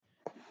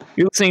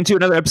You're listening to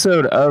another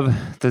episode of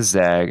The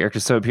Zag. Eric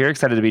Soap here,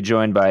 excited to be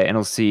joined by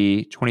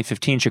NLC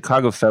 2015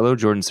 Chicago fellow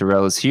Jourdan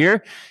Sorrell is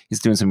here. He's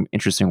doing some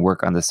interesting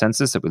work on the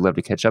census that we'd love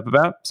to catch up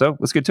about. So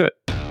let's get to it.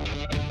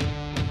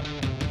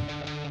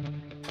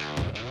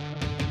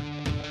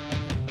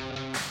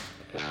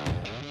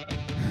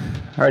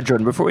 All right,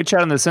 Jourdan, before we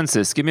chat on the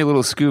census, give me a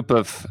little scoop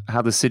of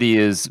how the city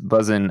is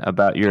buzzing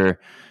about your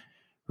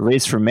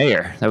race for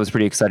mayor. That was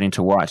pretty exciting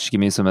to watch. Give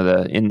me some of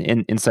the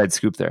inside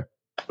scoop there.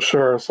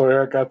 Sure. So,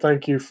 Eric, I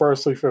thank you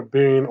firstly for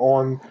being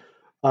on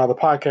the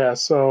podcast.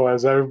 So,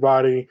 as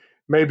everybody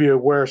may be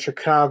aware,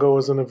 Chicago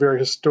is in a very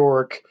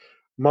historic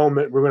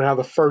moment. We're going to have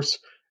the first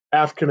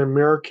African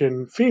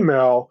American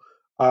female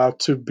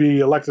to be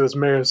elected as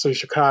mayor of the city of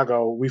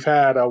Chicago. We've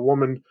had a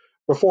woman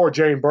before,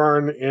 Jane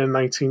Byrne, in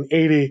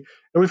 1980,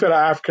 and we've had an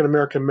African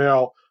American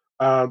male,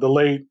 the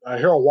late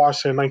Harold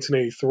Washington, in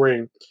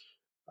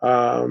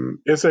 1983.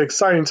 It's an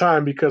exciting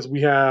time because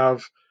we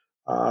have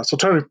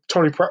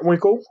Tony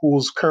Prettwinkle,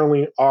 who's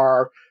currently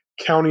our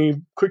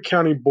Cook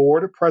County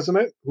Board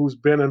president, who's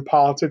been in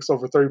politics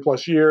over 30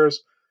 plus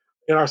years,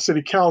 in our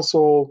city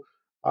council,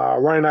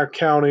 running our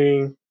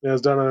county, and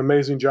has done an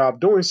amazing job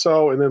doing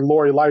so. And then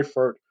Lori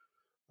Lightfoot,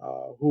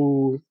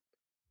 who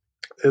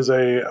is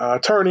a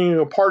attorney,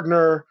 a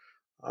partner,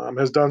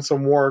 has done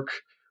some work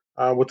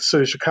with the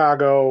city of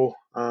Chicago,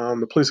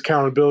 the Police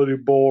Accountability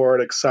Board,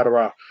 et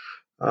cetera.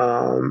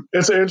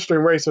 It's an interesting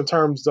race in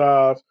terms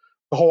of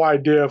the whole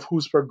idea of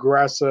who's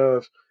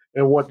progressive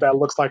and what that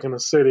looks like in a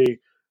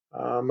city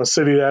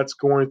that's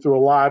going through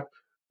a lot,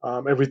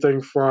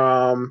 everything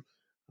from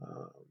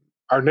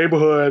our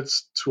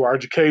neighborhoods to our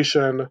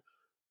education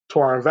to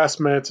our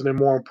investments, and then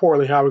more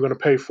importantly, how we're going to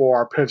pay for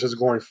our pensions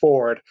going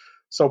forward.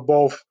 So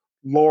both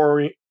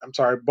Tony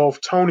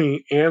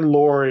and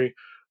Lori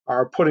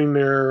are putting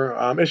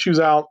their issues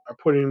out, are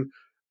putting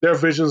their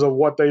visions of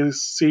what they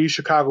see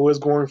Chicago is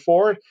going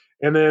forward.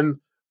 And then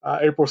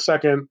April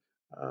 2nd,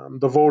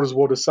 the voters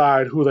will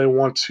decide who they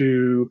want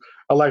to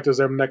elect as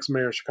their next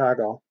mayor of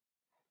Chicago.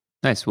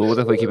 Nice. Well, we'll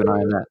definitely keep an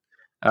eye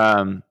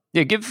on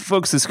that. Give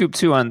folks the scoop,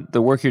 too, on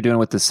the work you're doing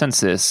with the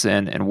census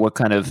and what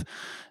kind of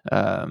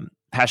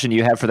passion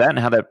you have for that and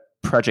how that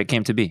project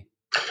came to be.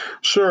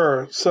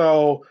 Sure.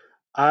 So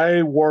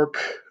I work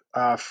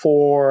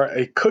for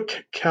a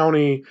Cook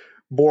County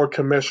board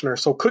commissioner.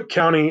 So Cook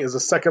County is the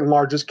second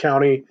largest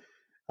county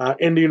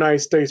in the United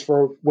States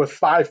with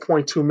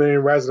 5.2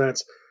 million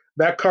residents.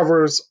 That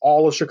covers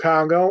all of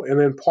Chicago and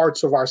then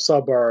parts of our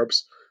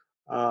suburbs.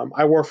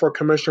 I work for a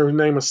commissioner whose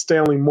name is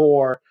Stanley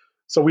Moore.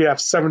 So we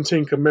have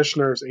 17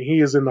 commissioners, and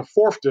he is in the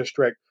 4th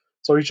district.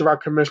 So each of our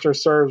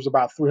commissioners serves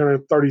about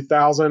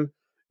 330,000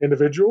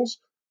 individuals.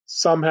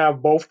 Some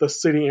have both the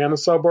city and the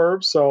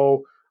suburbs.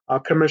 So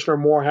Commissioner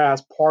Moore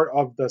has part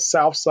of the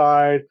south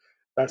side.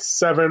 That's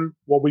 7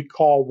 what we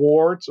call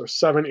wards or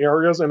 7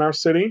 areas in our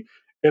city,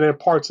 and then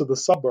parts of the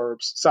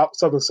suburbs,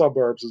 southern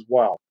suburbs as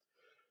well.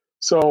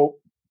 So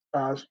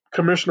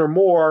Commissioner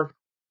Moore,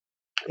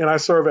 and I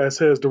serve as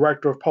his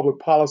Director of Public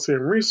Policy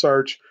and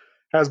Research,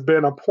 has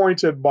been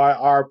appointed by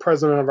our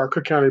president of our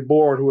Cook County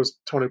Board, who is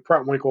Tony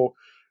Prettwinkle,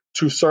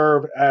 to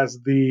serve as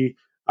the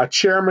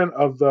chairman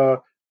of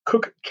the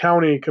Cook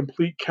County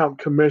Complete Count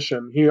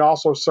Commission. He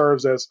also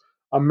serves as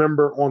a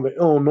member on the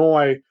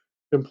Illinois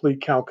Complete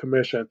Count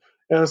Commission.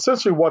 And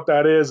essentially what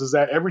that is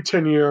that every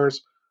 10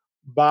 years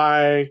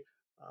by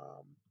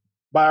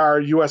our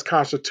U.S.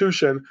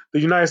 Constitution,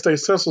 the United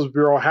States Census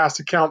Bureau has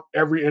to count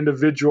every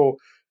individual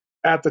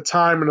at the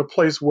time and the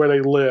place where they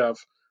live.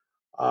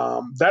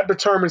 That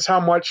determines how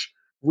much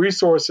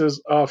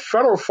resources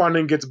federal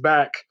funding gets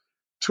back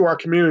to our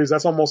communities.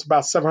 That's almost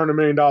about $700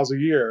 million a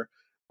year.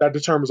 That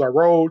determines our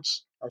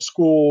roads, our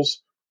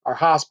schools, our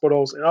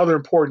hospitals, and other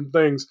important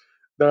things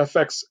that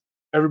affects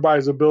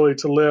everybody's ability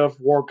to live,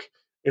 work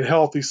in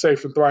healthy,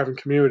 safe, and thriving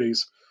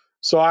communities.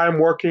 So I am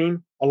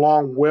working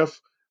along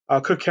with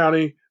Cook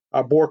County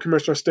Board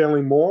Commissioner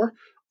Stanley Moore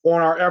on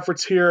our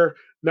efforts here,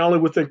 not only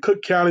within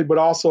Cook County, but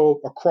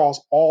also across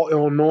all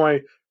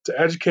Illinois to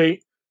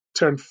educate,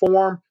 to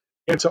inform,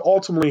 and to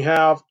ultimately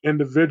have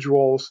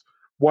individuals,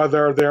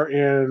 whether they're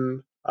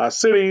in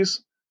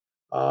cities,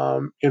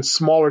 in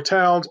smaller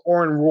towns,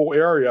 or in rural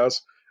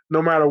areas,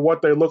 no matter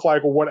what they look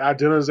like or what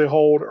identities they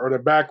hold or their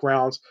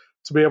backgrounds,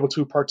 to be able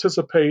to be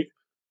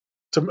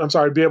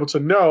able to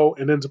know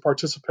and then to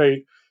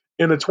participate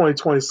in the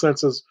 2020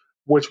 census,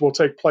 which will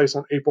take place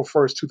on April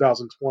 1st,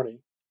 2020.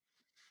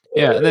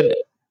 Yeah, and then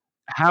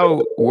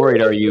how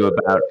worried are you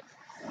about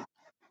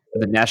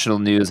the national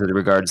news as it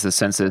regards the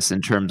census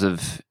in terms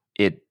of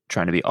it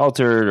trying to be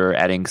altered or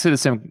adding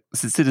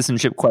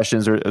citizenship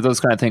questions or those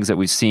kind of things that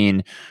we've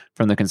seen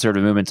from the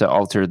conservative movement to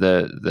alter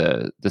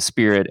the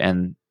spirit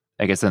and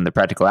I guess then the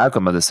practical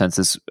outcome of the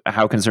census?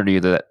 How concerned are you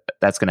that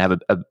that's going to have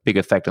a big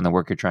effect on the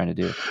work you're trying to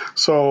do?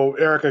 So,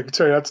 Eric, I can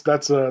tell you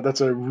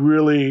that's a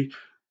really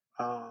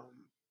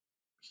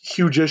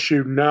huge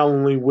issue, not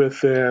only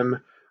within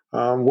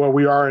where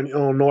we are in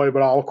Illinois,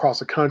 but all across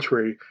the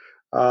country.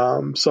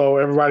 So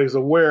everybody's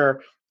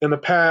aware. In the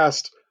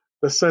past,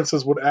 the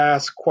census would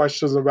ask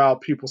questions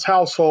about people's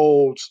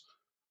households,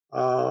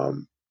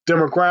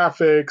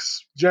 demographics,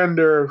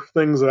 gender,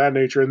 things of that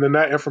nature. And then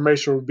that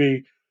information would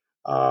be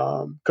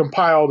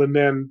compiled and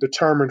then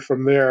determined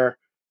from there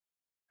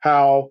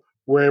how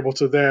we're able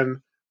to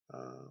then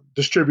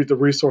distribute the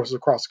resources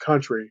across the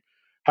country.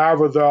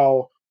 However,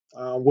 though,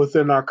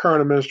 within our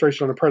current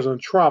administration under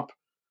President Trump,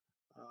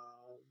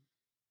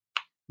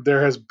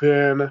 there has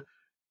been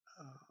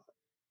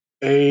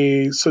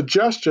a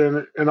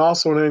suggestion and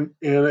also an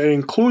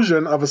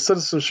inclusion of a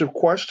citizenship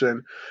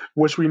question,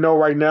 which we know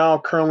right now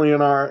currently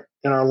in our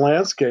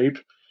landscape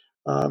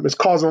is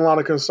causing a lot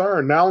of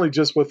concern, not only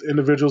just with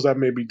individuals that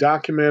may be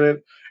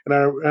documented in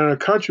our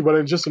country,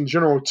 but just in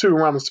general too,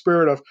 around the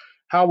spirit of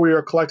how we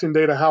are collecting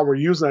data, how we're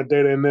using that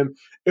data, and then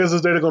is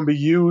this data going to be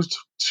used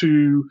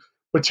to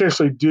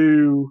potentially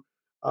do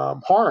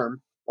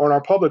harm on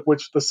our public,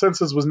 which the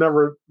census was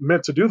never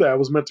meant to do that. It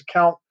was meant to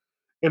count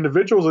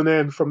individuals and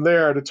then from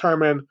there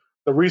determine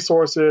the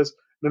resources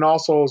and then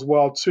also as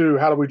well too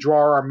how do we draw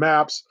our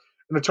maps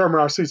and determine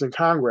our seats in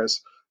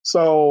Congress.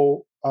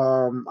 So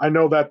I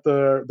know that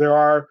there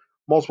are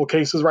multiple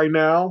cases right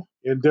now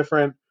in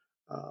different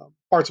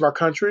parts of our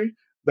country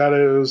that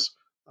is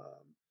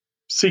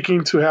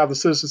seeking to have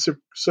the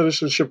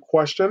citizenship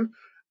question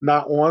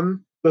not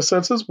on the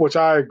census, which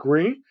I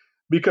agree,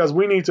 because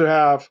we need to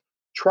have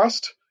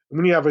trust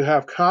and we need to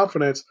have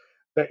confidence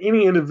that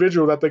any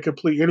individual that they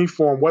complete any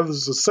form, whether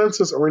it's a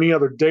census or any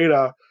other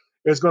data,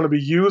 is going to be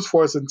used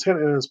for its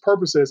intent and its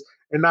purposes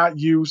and not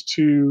used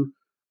to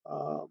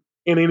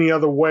in any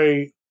other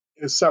way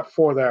except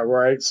for that,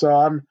 right? So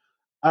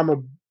I'm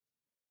a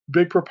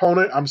big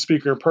proponent. I'm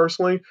speaking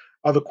personally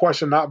of the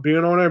question not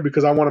being on there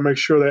because I want to make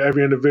sure that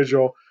every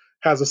individual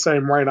has the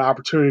same right and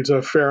opportunity to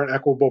a fair and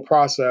equitable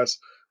process,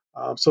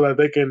 so that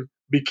they can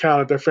be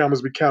counted, their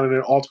families be counted,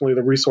 and ultimately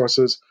the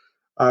resources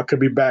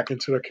could be back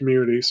into their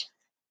communities.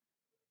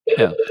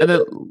 Yeah. And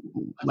the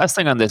last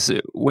thing on this,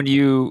 when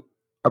you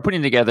are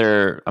putting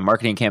together a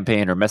marketing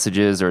campaign or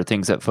messages or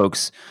things that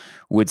folks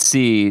would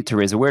see to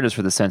raise awareness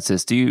for the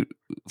census, do you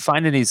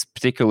find any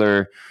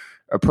particular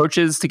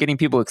approaches to getting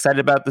people excited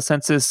about the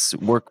census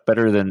work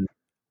better than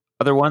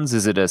other ones?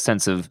 Is it a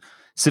sense of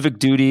civic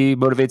duty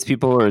motivates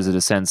people, or is it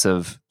a sense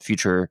of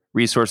future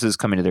resources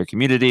coming to their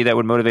community that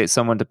would motivate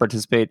someone to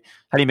participate?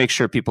 How do you make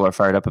sure people are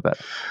fired up about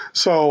it?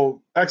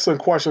 So,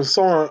 excellent question.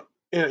 So,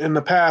 in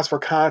the past, for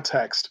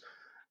context,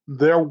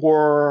 there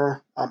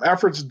were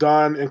efforts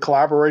done in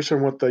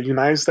collaboration with the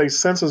United States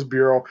Census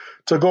Bureau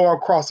to go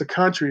across the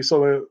country.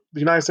 So the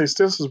United States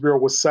Census Bureau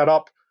would set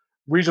up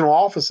regional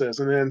offices,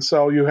 and then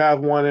so you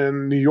have one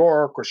in New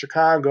York or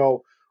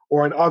Chicago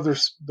or in other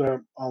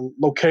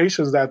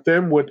locations that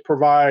then would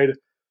provide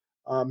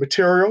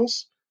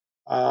materials.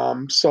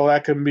 So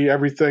that can be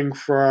everything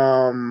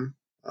from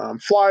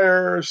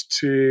flyers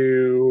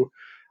to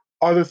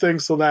other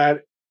things. So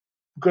that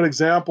good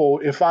example,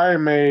 if I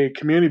am a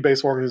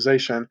community-based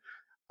organization,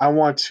 I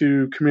want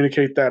to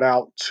communicate that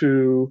out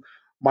to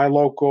my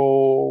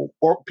local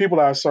or people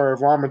that I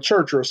serve, or I'm a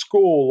church or a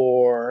school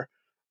or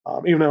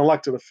even an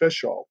elected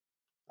official.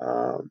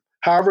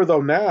 However,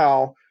 though,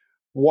 now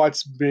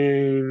what's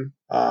being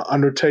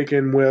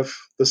undertaken with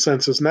the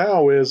census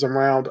now is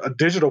around a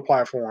digital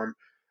platform,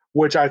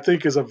 which I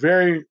think is a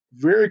very,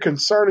 very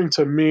concerning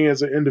to me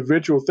as an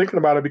individual thinking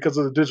about it because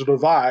of the digital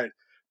divide.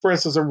 For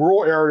instance, in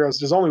rural areas,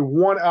 there's only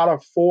 1 out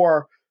of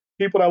 4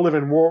 people that live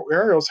in rural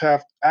areas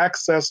have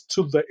access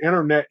to the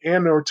internet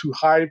and or to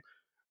high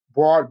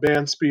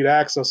broadband speed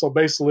access. So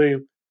basically,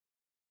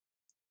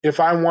 if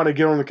I want to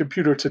get on the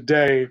computer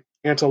today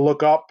and to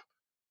look up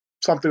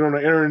something on the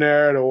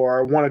internet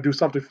or want to do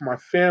something for my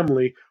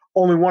family,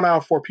 only 1 out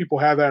of 4 people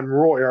have that in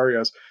rural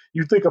areas.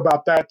 You think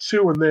about that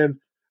too, and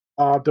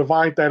then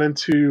divide that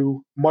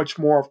into much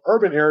more of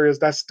urban areas,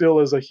 that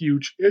still is a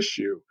huge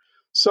issue.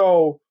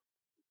 So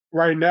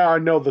right now, I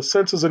know the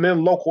census and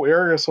in local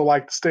areas, so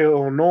like the state of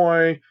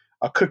Illinois,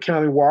 Cook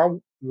County,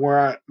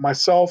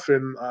 myself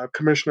and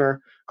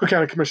Cook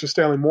County Commissioner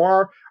Stanley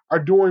Moore are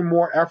doing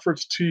more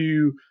efforts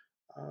to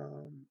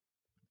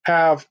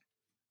have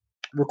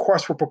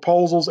requests for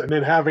proposals and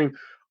then having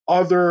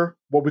other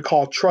what we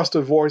call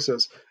trusted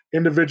voices,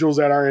 individuals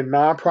that are in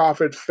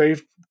nonprofit,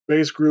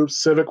 faith-based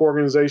groups, civic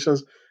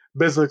organizations,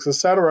 business,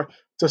 etc.,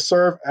 to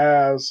serve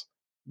as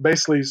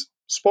basically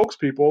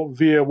spokespeople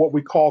via what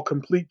we call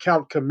complete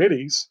count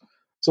committees.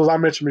 So as I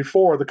mentioned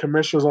before, the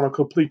commissioner is on a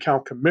complete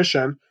count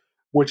commission,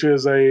 which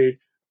is a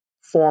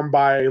formed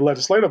by a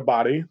legislative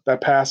body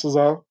that passes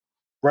a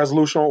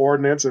resolution or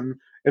ordinance and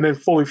then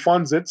fully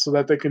funds it so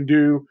that they can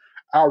do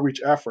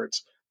outreach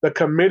efforts. The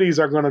committees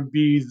are going to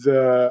be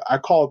I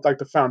call it like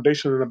the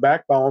foundation and the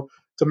backbone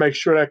to make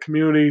sure that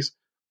communities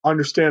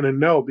understand and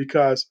know,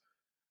 because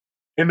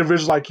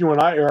individuals like you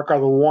and I, Eric, are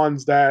the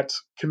ones that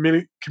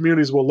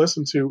communities will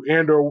listen to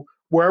and or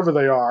wherever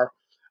they are,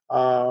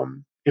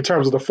 in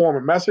terms of the form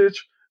of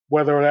message,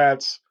 whether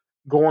that's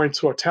going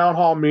to a town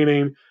hall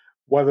meeting,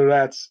 whether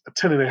that's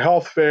attending a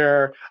health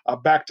fair, a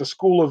back to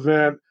school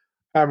event,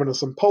 having a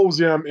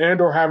symposium, and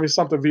or having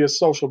something via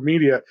social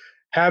media,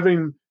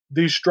 having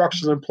these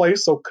structures in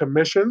place, so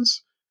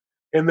commissions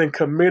and then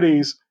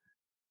committees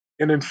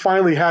and then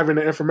finally having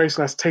the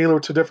information that's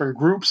tailored to different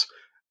groups,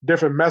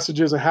 different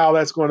messages, and how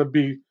that's going to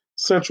be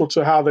central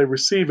to how they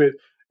receive it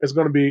is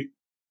going to be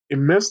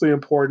immensely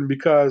important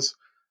because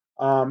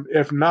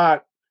if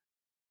not,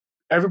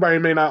 everybody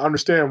may not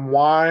understand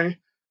why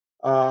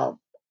uh,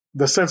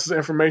 the census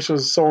information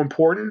is so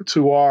important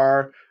to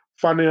our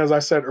funding, as I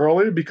said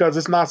earlier, because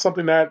it's not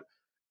something that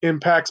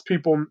impacts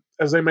people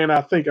as they may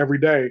not think every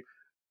day.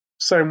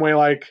 Same way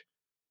like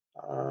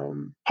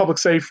public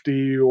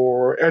safety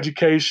or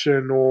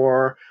education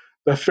or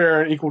the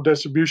fair and equal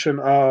distribution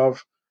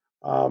of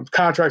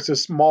contracts to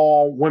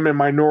small women,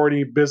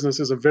 minority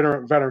businesses, and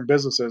veteran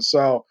businesses.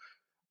 So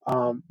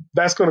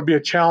that's going to be a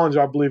challenge,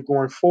 I believe,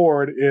 going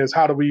forward is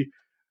how do we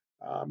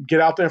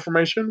get out the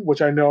information,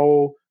 which I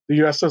know the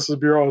U.S. Census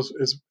Bureau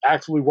is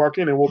actively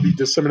working and will be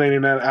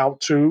disseminating that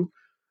out to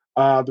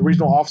the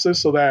regional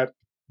offices so that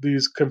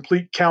these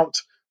complete count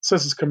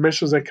census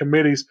commissions and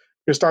committees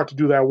can start to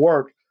do that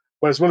work.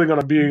 But it's really going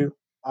to be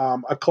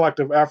a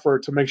collective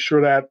effort to make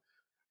sure that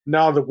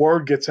now the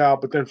word gets out,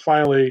 but then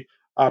finally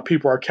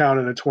people are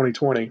counted in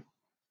 2020.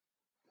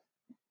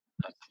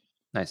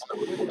 Nice.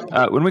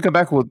 When we come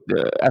back, we'll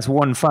ask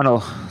one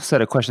final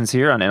set of questions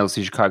here on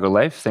NLC Chicago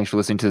Life. Thanks for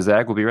listening to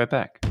Zag. We'll be right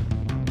back.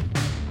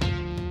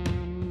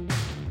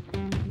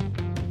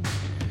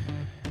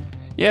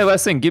 Yeah,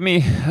 last thing, give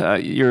me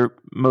your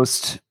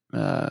most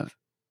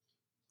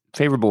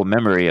favorable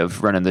memory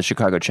of running the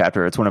Chicago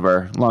chapter. It's one of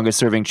our longest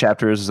serving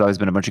chapters. There's always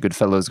been a bunch of good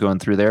fellows going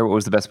through there. What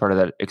was the best part of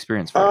that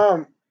experience for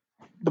you?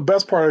 The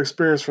best part of the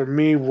experience for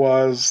me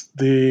was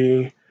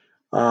the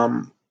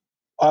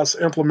us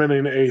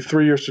implementing a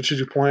 3-year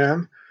strategic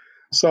plan.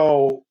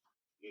 So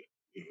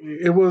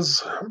it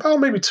was about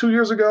maybe 2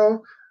 years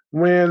ago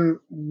when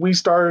we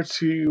started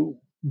to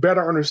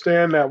better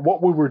understand that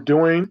what we were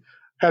doing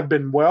had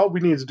been well,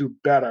 we needed to do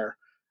better.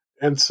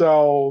 And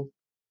so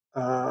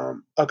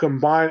a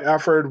combined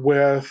effort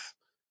with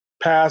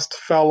past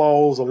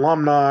fellows,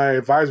 alumni,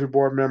 advisory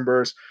board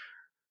members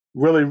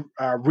really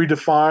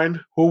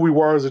redefined who we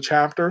were as a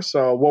chapter.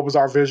 So what was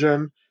our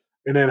vision?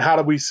 And then how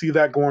do we see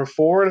that going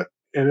forward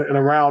and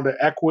around the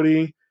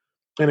equity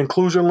and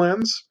inclusion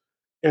lens?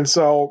 And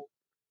so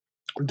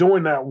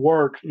doing that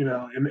work,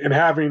 and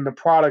having the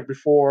product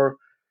before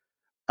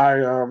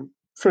I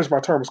finished my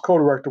term as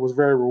co-director was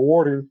very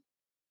rewarding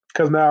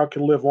because now it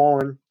can live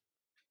on,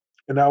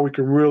 and now we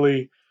can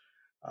really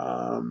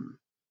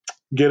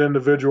get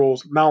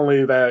individuals not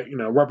only that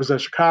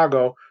represent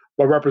Chicago,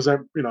 but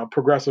represent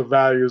progressive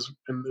values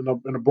in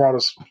the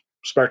broadest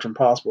spectrum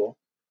possible.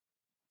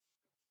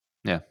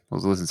 Yeah, well,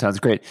 listen, sounds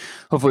great.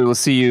 Hopefully we'll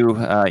see you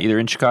either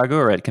in Chicago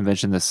or at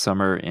convention this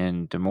summer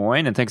in Des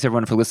Moines. And thanks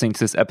everyone for listening to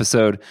this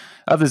episode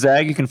of The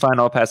Zag. You can find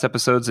all past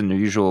episodes in your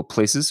usual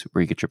places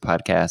where you get your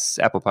podcasts: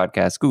 Apple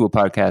Podcasts, Google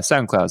Podcasts,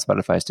 SoundCloud,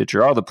 Spotify,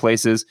 Stitcher, all the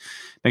places.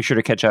 Make sure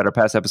to catch out our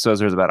past episodes.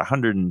 There's about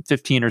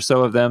 115 or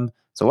so of them.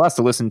 So lots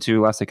to listen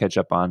to, lots to catch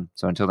up on.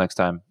 So until next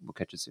time, we'll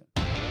catch you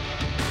soon.